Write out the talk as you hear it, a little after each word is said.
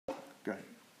Go ahead.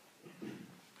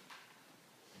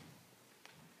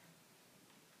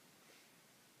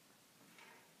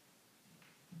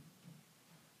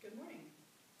 Good morning.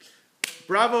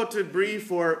 Bravo to Brea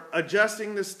for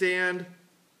adjusting the stand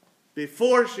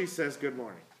before she says good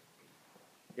morning.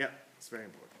 Yeah, it's very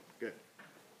important. Good.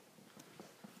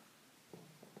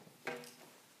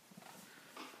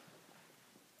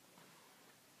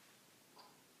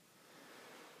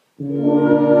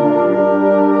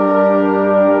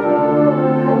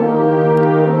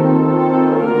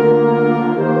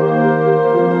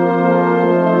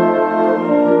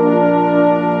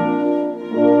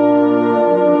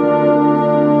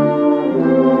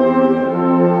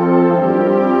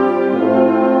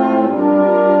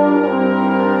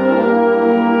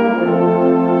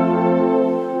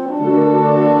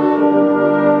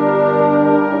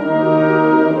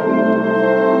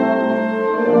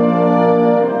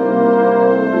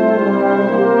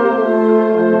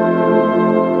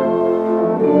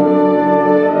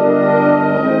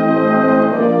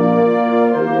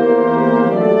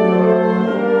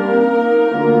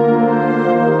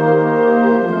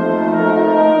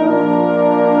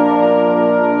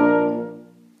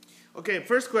 Okay,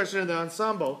 first question of the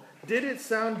ensemble. Did it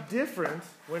sound different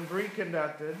when Brea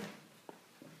conducted?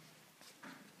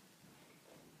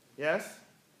 Yes?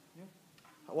 Yeah.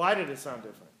 Why did it sound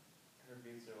different? Her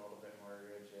beats are a little bit more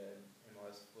rigid and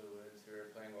less fluid, so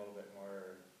we're playing a little bit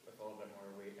more, with a little bit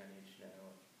more weight on each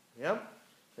note.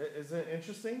 Yep. Isn't it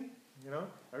interesting? You know,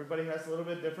 everybody has a little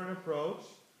bit different approach.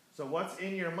 So what's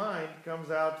in your mind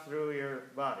comes out through your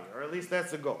body, or at least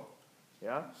that's the goal.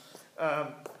 Yeah?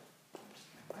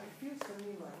 It feels to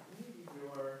me like maybe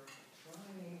you're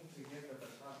trying to get the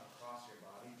baton across your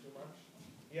body too much.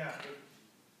 Yeah, but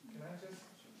can I just,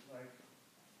 like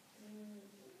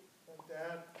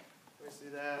that? Can we see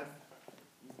that?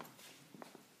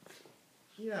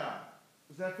 Yeah.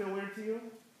 Does that feel weird to you? It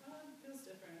feels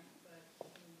different, but...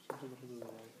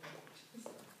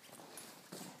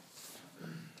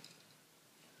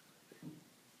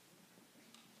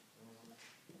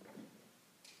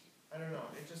 I don't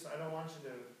know. It just, I don't want you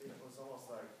to, it was almost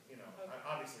like, you know, Okay.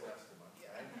 obviously that's too much,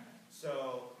 right?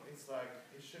 So it's like,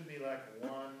 it should be like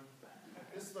one,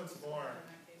 this looks more,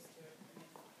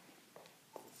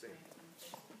 let's see.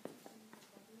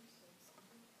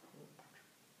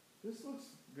 This looks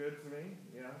good to me,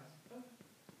 yeah.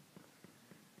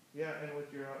 Yeah, and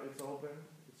with your, it's open,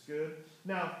 it's good.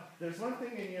 Now, there's one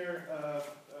thing in your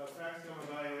practicum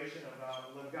evaluation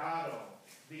about legato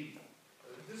beat.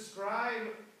 Describe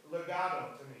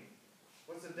legato to me.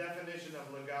 What's the definition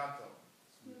of legato?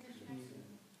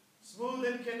 Smooth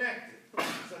and connected.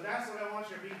 So that's what I want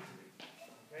your beat to be.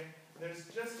 Okay? There's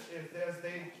just, as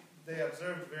they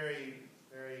observed very,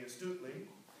 very astutely,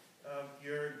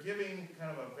 you're giving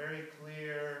kind of a very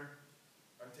clear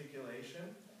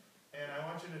articulation, and I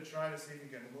want you to try to see if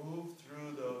you can move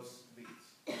through those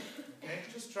beats. Okay?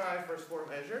 Just try first 4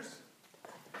 measures.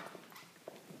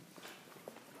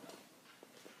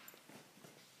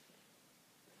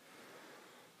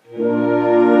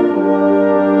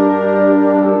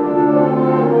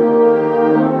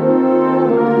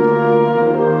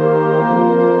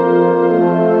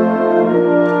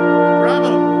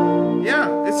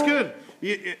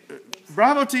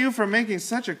 Bravo to you for making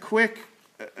such a quick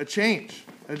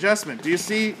adjustment. Do you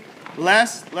see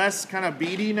less kind of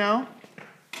beady now?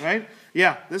 Right?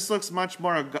 Yeah, this looks much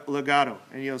more legato,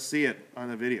 and you'll see it on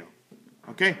the video.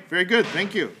 Okay, very good.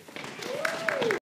 Thank you.